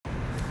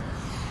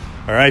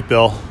All right,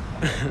 Bill.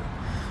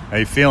 How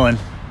you feeling?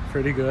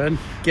 Pretty good.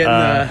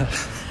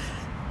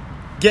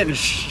 Getting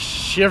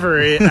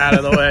shivery out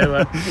of the way,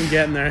 but I'm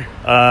getting there.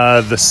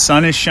 The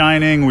sun is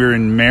shining. We're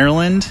in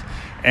Maryland,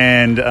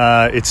 and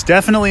it's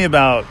definitely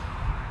about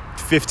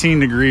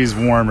 15 degrees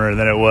warmer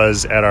than it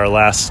was at our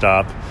last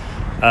stop.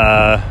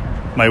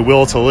 My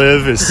will to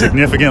live is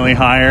significantly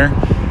higher,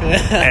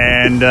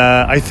 and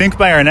I think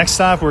by our next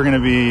stop we're going to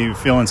be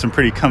feeling some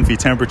pretty comfy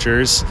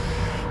temperatures.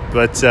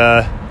 But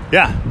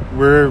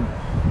we're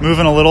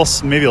moving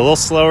maybe a little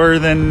slower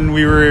than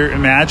we were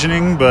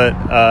imagining, but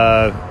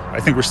I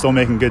think we're still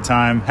making good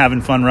time,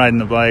 having fun riding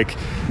the bike,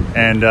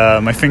 and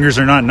my fingers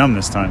are not numb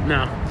this time.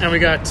 No, and we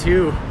got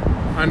 2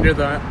 under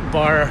the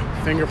bar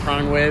finger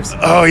prong waves.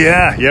 Oh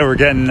yeah, we're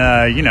getting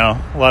a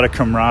lot of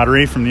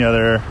camaraderie from the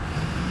other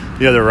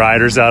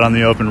riders out on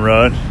the open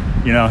road.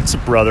 It's a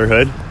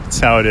brotherhood. It's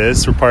how it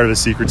is. We're part of a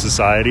secret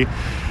society.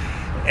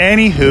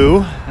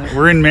 Anywho,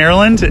 we're in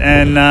Maryland,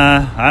 and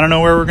I don't know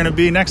where we're going to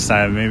be next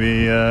time.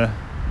 Maybe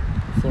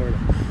Florida.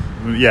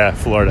 Yeah,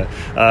 Florida.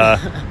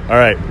 All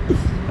right.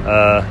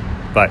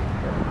 Bye.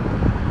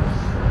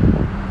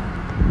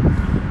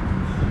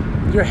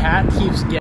 Your hat keeps getting